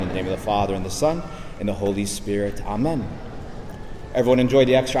In the name of the Father, and the Son, and the Holy Spirit. Amen. Everyone enjoyed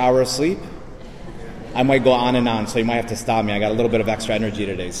the extra hour of sleep? I might go on and on, so you might have to stop me. I got a little bit of extra energy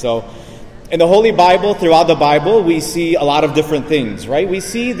today. So, in the Holy Bible, throughout the Bible, we see a lot of different things, right? We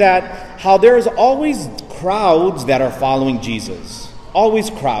see that how there's always crowds that are following Jesus. Always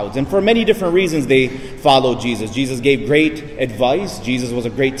crowds. And for many different reasons, they follow Jesus. Jesus gave great advice. Jesus was a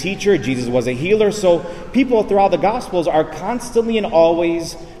great teacher. Jesus was a healer. So people throughout the Gospels are constantly and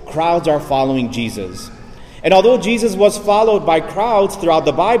always, crowds are following Jesus. And although Jesus was followed by crowds throughout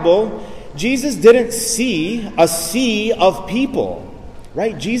the Bible, Jesus didn't see a sea of people.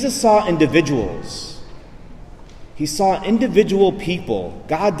 Right? Jesus saw individuals. He saw individual people.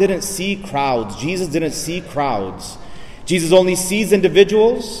 God didn't see crowds. Jesus didn't see crowds. Jesus only sees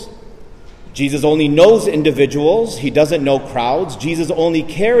individuals. Jesus only knows individuals. He doesn't know crowds. Jesus only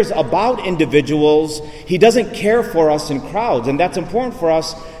cares about individuals. He doesn't care for us in crowds. And that's important for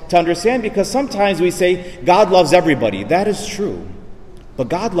us to understand, because sometimes we say God loves everybody. That is true. But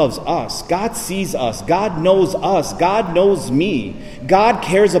God loves us. God sees us. God knows us. God knows me. God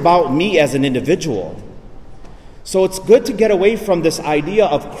cares about me as an individual. So it's good to get away from this idea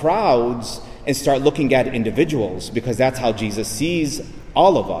of crowds and start looking at individuals, because that's how Jesus sees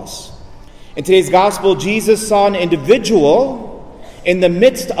all of us. In today's gospel, Jesus saw an individual in the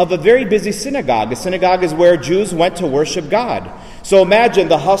midst of a very busy synagogue. A synagogue is where Jews went to worship God. So imagine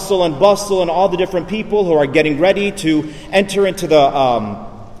the hustle and bustle and all the different people who are getting ready to enter into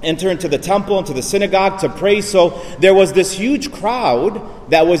the temple, into the synagogue to pray. So there was this huge crowd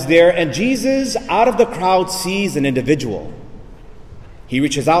that was there, and Jesus, out of the crowd, sees an individual. He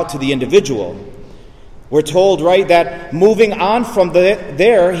reaches out to the individual. We're told, right, that moving on from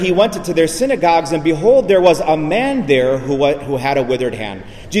there, he went into their synagogues, and behold, there was a man there who had a withered hand.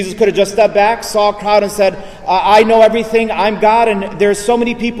 Jesus could have just stepped back, saw a crowd, and said, I know everything, I'm God, and there's so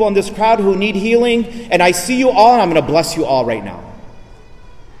many people in this crowd who need healing, and I see you all, and I'm going to bless you all right now.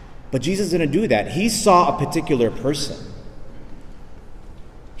 But Jesus didn't do that. He saw a particular person.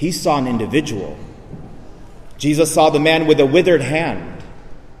 He saw an individual. Jesus saw the man with a withered hand.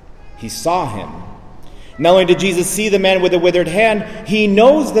 He saw him. Not only did Jesus see the man with the withered hand, he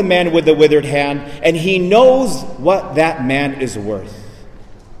knows the man with the withered hand, and he knows what that man is worth.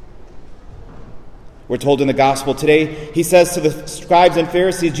 We're told in the gospel today, he says to the scribes and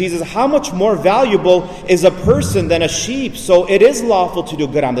Pharisees, Jesus, how much more valuable is a person than a sheep? So it is lawful to do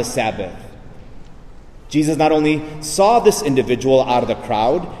good on the Sabbath. Jesus not only saw this individual out of the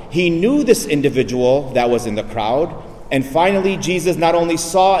crowd, he knew this individual that was in the crowd. And finally, Jesus not only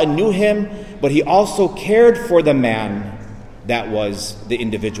saw and knew him, but he also cared for the man that was the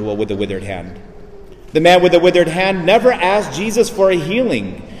individual with the withered hand. The man with the withered hand never asked Jesus for a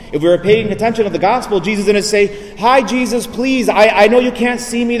healing. If we were paying attention to the gospel, Jesus didn't say, hi, Jesus, please, I know you can't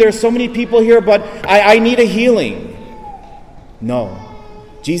see me. There's so many people here, but I need a healing. No.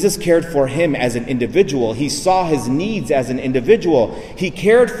 Jesus cared for him as an individual. He saw his needs as an individual. He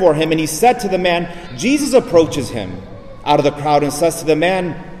cared for him, and he said to the man, Jesus approaches him out of the crowd and says to the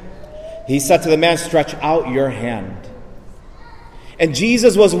man, stretch out your hand. And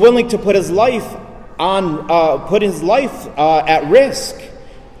Jesus was willing to put his life at risk,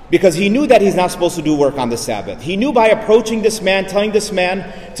 because he knew that he's not supposed to do work on the Sabbath. He knew by approaching this man, telling this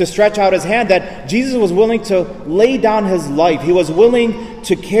man to stretch out his hand, that Jesus was willing to lay down his life. He was willing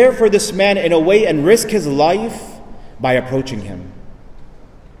to care for this man in a way and risk his life by approaching him.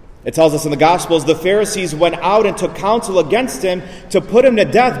 It tells us in the Gospels, the Pharisees went out and took counsel against him to put him to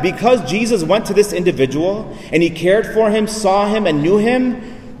death, because Jesus went to this individual and he cared for him, saw him, and knew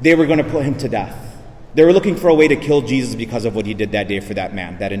him. They were going to put him to death. They were looking for a way to kill Jesus because of what he did that day for that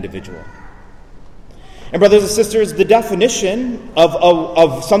man, that individual. And brothers and sisters, the definition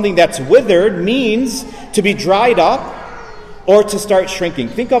of something that's withered means to be dried up or to start shrinking.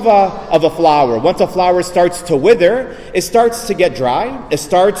 Think of a flower. Once a flower starts to wither, it starts to get dry. It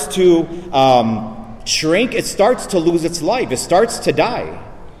starts to shrink. It starts to lose its life. It starts to die.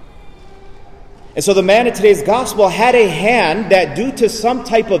 And so the man in today's gospel had a hand that, due to some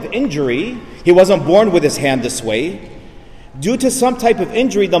type of injury, he wasn't born with his hand this way. Due to some type of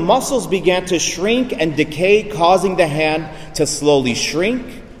injury, the muscles began to shrink and decay, causing the hand to slowly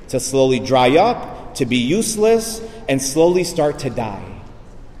shrink, to slowly dry up, to be useless, and slowly start to die.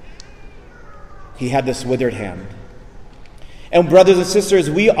 He had this withered hand. And brothers and sisters,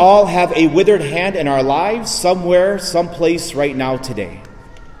 we all have a withered hand in our lives somewhere, someplace right now today.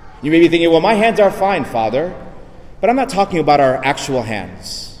 You may be thinking, well, my hands are fine, Father. But I'm not talking about our actual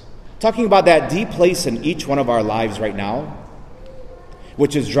hands. I'm talking about that deep place in each one of our lives right now,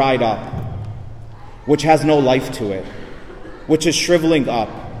 which is dried up, which has no life to it, which is shriveling up,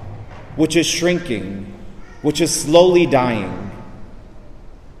 which is shrinking, which is slowly dying.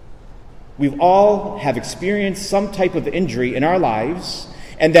 We all have experienced some type of injury in our lives,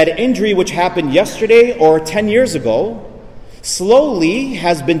 and that injury which happened yesterday or 10 years ago slowly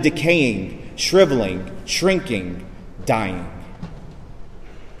has been decaying, shriveling, shrinking, dying.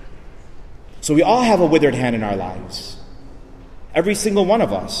 So we all have a withered hand in our lives. Every single one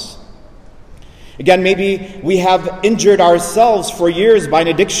of us. Again, maybe we have injured ourselves for years by an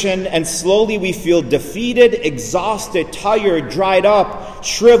addiction, and slowly we feel defeated, exhausted, tired, dried up,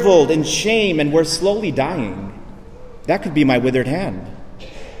 shriveled in shame, and we're slowly dying. That could be my withered hand.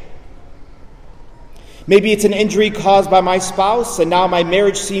 Maybe it's an injury caused by my spouse, and now my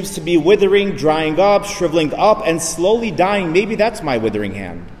marriage seems to be withering, drying up, shriveling up, and slowly dying. Maybe that's my withering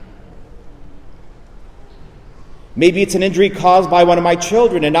hand. Maybe it's an injury caused by one of my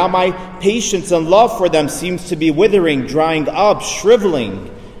children, and now my patience and love for them seems to be withering, drying up,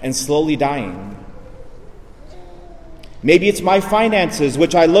 shriveling, and slowly dying. Maybe it's my finances,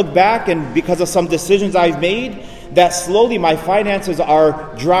 which I look back, and because of some decisions I've made, that slowly my finances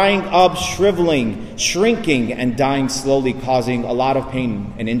are drying up, shriveling, shrinking, and dying slowly, causing a lot of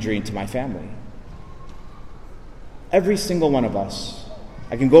pain and injury to my family. Every single one of us.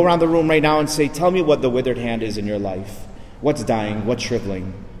 I can go around the room right now and say, tell me what the withered hand is in your life. What's dying? What's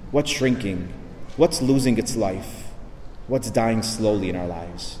shriveling? What's shrinking? What's losing its life? What's dying slowly in our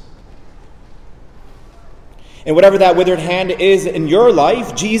lives? And whatever that withered hand is in your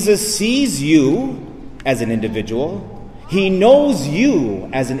life, Jesus sees you as an individual. He knows you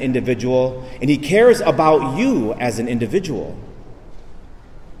as an individual, and he cares about you as an individual.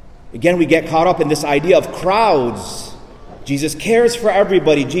 Again, we get caught up in this idea of crowds. Jesus cares for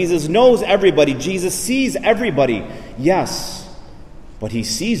everybody. Jesus knows everybody. Jesus sees everybody. Yes, but he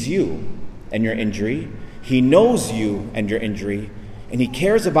sees you and your injury. He knows you and your injury, and he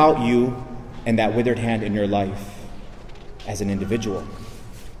cares about you and that withered hand in your life as an individual.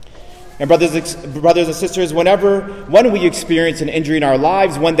 And brothers and sisters, when we experience an injury in our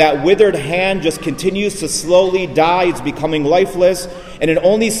lives, when that withered hand just continues to slowly die, it's becoming lifeless, and it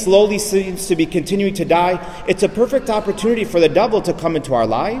only slowly seems to be continuing to die, it's a perfect opportunity for the devil to come into our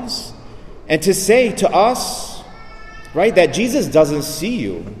lives and to say to us, right, that Jesus doesn't see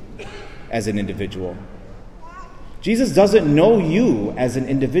you as an individual. Jesus doesn't know you as an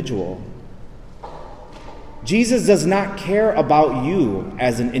individual. Jesus does not care about you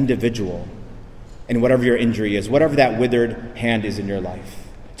as an individual, and whatever your injury is, whatever that withered hand is in your life.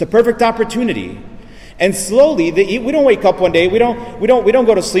 It's a perfect opportunity. And slowly, we don't wake up one day, we don't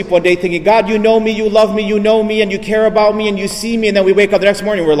go to sleep one day thinking, God, you know me, you love me, you know me, and you care about me, and you see me, and then we wake up the next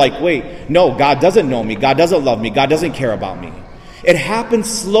morning and we're like, wait, no, God doesn't know me, God doesn't love me, God doesn't care about me. It happens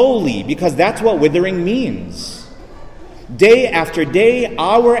slowly, because that's what withering means. Day after day,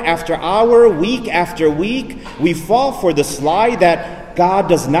 hour after hour, week after week, we fall for this lie that God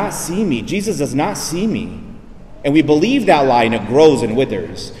does not see me. Jesus does not see me. And we believe that lie, and it grows and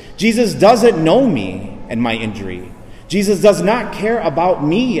withers. Jesus doesn't know me and my injury. Jesus does not care about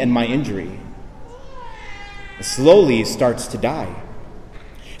me and my injury. It slowly starts to die.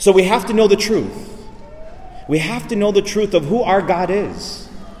 So we have to know the truth. We have to know the truth of who our God is,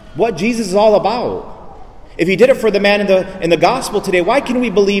 what Jesus is all about. If he did it for the man in the gospel today, why can we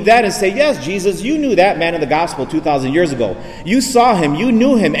believe that and say, yes, Jesus, you knew that man in the gospel 2,000 years ago. You saw him, you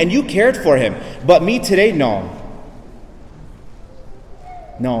knew him, and you cared for him. But me today, no.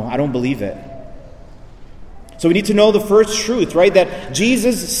 No, I don't believe it. So we need to know the first truth, right? That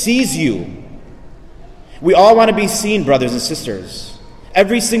Jesus sees you. We all want to be seen, brothers and sisters.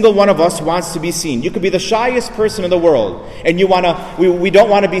 Every single one of us wants to be seen. You could be the shyest person in the world, and we don't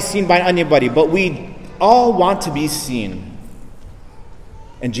want to be seen by anybody, but we all want to be seen,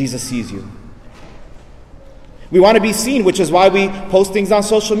 and Jesus sees you. We want to be seen, which is why we post things on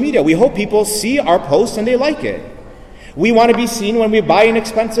social media. We hope people see our posts and they like it. We want to be seen when we buy an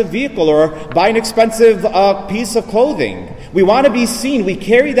expensive vehicle or buy an expensive piece of clothing. We want to be seen. We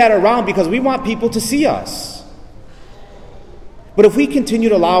carry that around because we want people to see us. But if we continue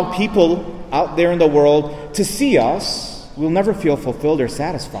to allow people out there in the world to see us, we'll never feel fulfilled or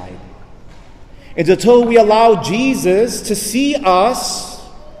satisfied. And until we allow Jesus to see us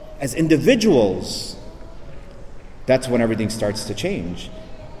as individuals, that's when everything starts to change.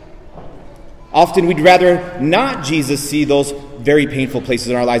 Often we'd rather not Jesus see those very painful places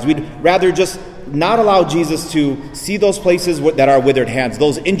in our lives. We'd rather just not allow Jesus to see those places that are withered hands,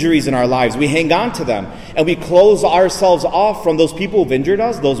 those injuries in our lives. We hang on to them, and we close ourselves off from those people who've injured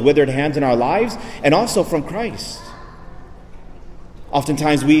us, those withered hands in our lives, and also from Christ.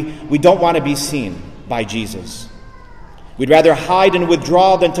 Oftentimes we don't want to be seen by Jesus. We'd rather hide and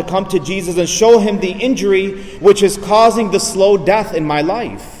withdraw than to come to Jesus and show him the injury which is causing the slow death in my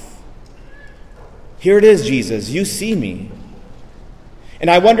life. Here it is, Jesus, you see me. And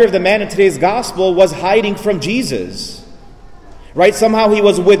I wonder if the man in today's gospel was hiding from Jesus. Right? Somehow he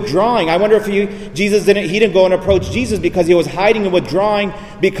was withdrawing. I wonder if he didn't go and approach Jesus because he was hiding and withdrawing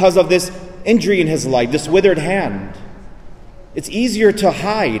because of this injury in his life, this withered hand. It's easier to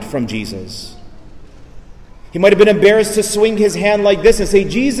hide from Jesus. He might have been embarrassed to swing his hand like this and say,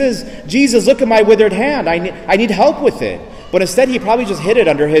 Jesus, Jesus, look at my withered hand. I need help with it. But instead, he probably just hid it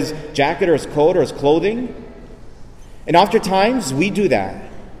under his jacket or his coat or his clothing. And oftentimes, we do that.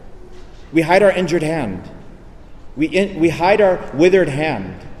 We hide our injured hand. We hide our withered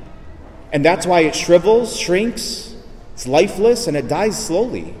hand. And that's why it shrivels, shrinks, it's lifeless, and it dies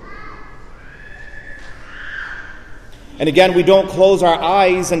slowly. And again, we don't close our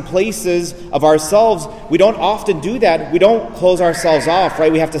eyes in places of ourselves. We don't often do that. We don't close ourselves off,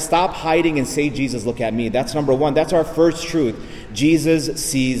 right? We have to stop hiding and say, Jesus, look at me. That's number one. That's our first truth. Jesus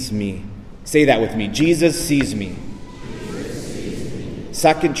sees me. Say that with me. Jesus sees me.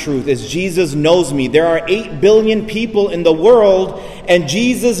 Second truth is Jesus knows me. There are 8 billion people in the world, and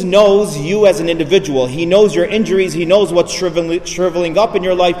Jesus knows you as an individual. He knows your injuries. He knows what's shriveling up in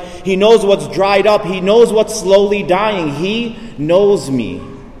your life. He knows what's dried up. He knows what's slowly dying. He knows me.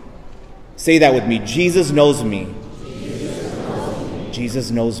 Say that with me. Jesus knows me. Jesus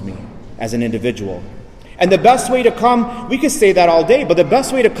knows me as an individual. And the best way to come, we could say that all day, but the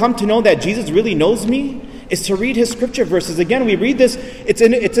best way to come to know that Jesus really knows me is to read his scripture verses. Again, we read this, it's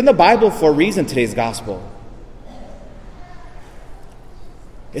in the Bible for a reason, today's gospel.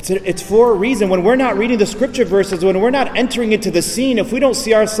 It's for a reason. When we're not reading the scripture verses, when we're not entering into the scene, if we don't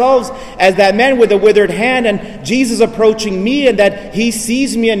see ourselves as that man with a withered hand and Jesus approaching me and that he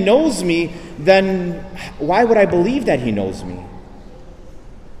sees me and knows me, then why would I believe that he knows me?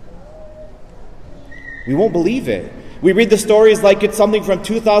 We won't believe it. We read the stories like it's something from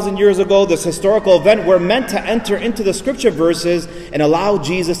 2,000 years ago, this historical event. We're meant to enter into the scripture verses and allow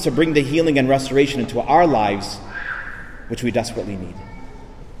Jesus to bring the healing and restoration into our lives, which we desperately need.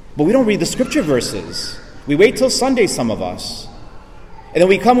 But we don't read the scripture verses. We wait till Sunday, some of us. And then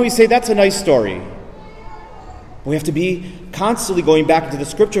we come and we say, that's a nice story. But we have to be constantly going back into the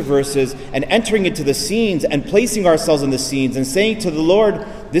scripture verses and entering into the scenes and placing ourselves in the scenes and saying to the Lord,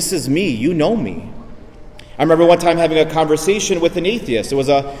 this is me, you know me. I remember one time having a conversation with an atheist. It was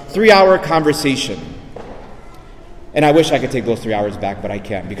a 3-hour conversation. And I wish I could take those 3 hours back, but I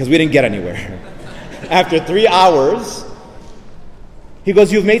can't because we didn't get anywhere. After 3 hours, he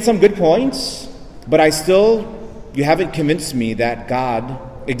goes, you've made some good points, but you haven't convinced me that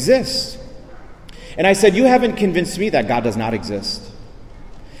God exists. And I said, you haven't convinced me that God does not exist.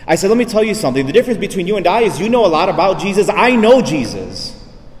 I said, let me tell you something. The difference between you and I is you know a lot about Jesus. I know Jesus.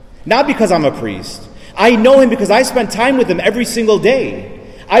 Not because I'm a priest. I know him because I spend time with him every single day.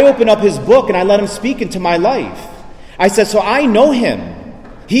 I open up his book and I let him speak into my life. I said, so I know him.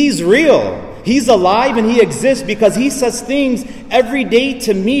 He's real. He's alive and he exists because he says things every day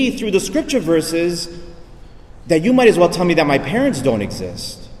to me through the scripture verses that you might as well tell me that my parents don't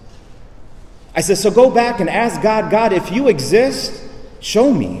exist. I said, so go back and ask God, God, if you exist,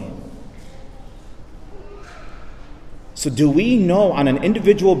 show me. So do we know on an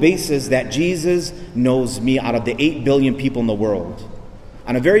individual basis that Jesus knows me out of the 8 billion people in the world?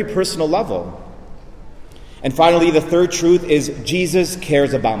 On a very personal level. And finally, the third truth is Jesus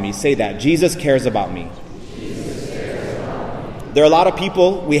cares about me. Say that. Jesus cares about me. Jesus cares about me. There are a lot of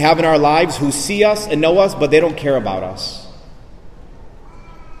people we have in our lives who see us and know us, but they don't care about us.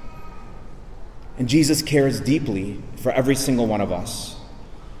 And Jesus cares deeply for every single one of us.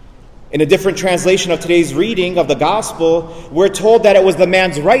 In a different translation of today's reading of the gospel, we're told that it was the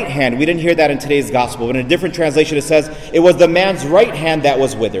man's right hand. We didn't hear that in today's gospel, but in a different translation it says it was the man's right hand that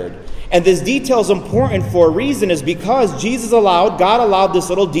was withered. And this detail is important for a reason, is because God allowed this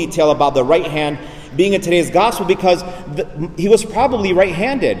little detail about the right hand being in today's gospel because he was probably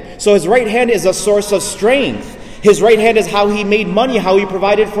right-handed. So his right hand is a source of strength. His right hand is how he made money, how he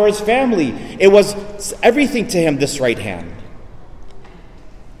provided for his family. It was everything to him, this right hand.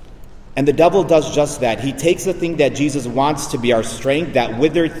 And the devil does just that. He takes the thing that Jesus wants to be our strength, that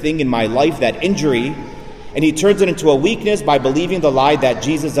withered thing in my life, that injury, and he turns it into a weakness by believing the lie that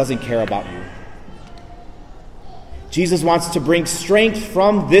Jesus doesn't care about you. Jesus wants to bring strength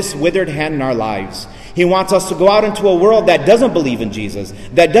from this withered hand in our lives. He wants us to go out into a world that doesn't believe in Jesus,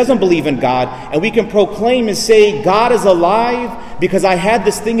 that doesn't believe in God, and we can proclaim and say, God is alive because I had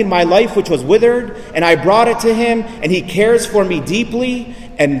this thing in my life which was withered, and I brought it to him, and he cares for me deeply,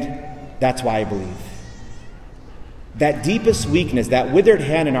 and that's why I believe. that deepest weakness, that withered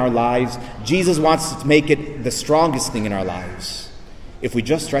hand in our lives, Jesus wants to make it the strongest thing in our lives if we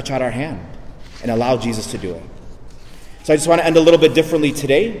just stretch out our hand and allow Jesus to do it. So I just want to end a little bit differently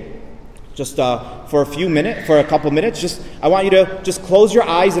today. Just for a couple minutes, I want you to just close your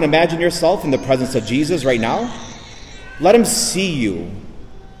eyes and imagine yourself in the presence of Jesus right now. Let him see you.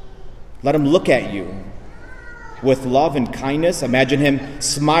 Let him look at you with love and kindness. Imagine him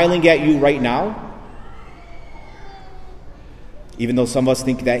smiling at you right now. Even though some of us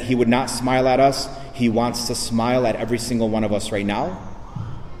think that he would not smile at us, he wants to smile at every single one of us right now.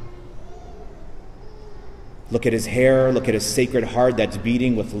 Look at his hair, look at his sacred heart that's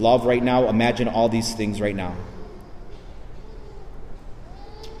beating with love right now. Imagine all these things right now.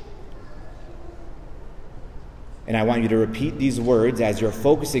 And I want you to repeat these words as you're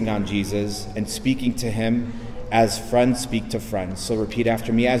focusing on Jesus and speaking to him as friends speak to friends. So repeat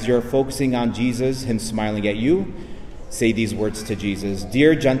after me. As you're focusing on Jesus, him smiling at you, say these words to Jesus.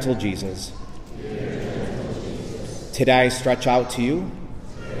 Dear gentle Jesus, today I stretch out to you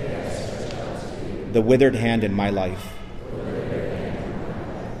the withered hand in my life.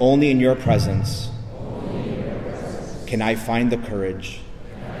 Only in your presence can I find the courage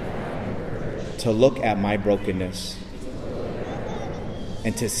to look at my brokenness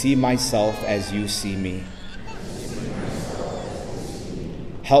and to see myself as you see me.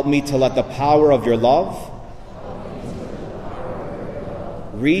 Help me to let the power of your love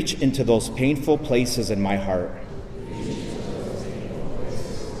reach into those painful places in my heart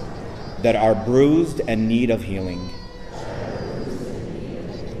that are bruised and need of healing.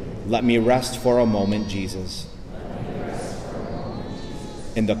 Let me rest for a moment, Jesus,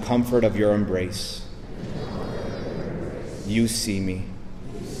 in the comfort of your embrace. You see me,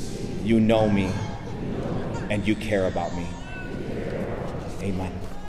 you know me, and you care about me. Amen.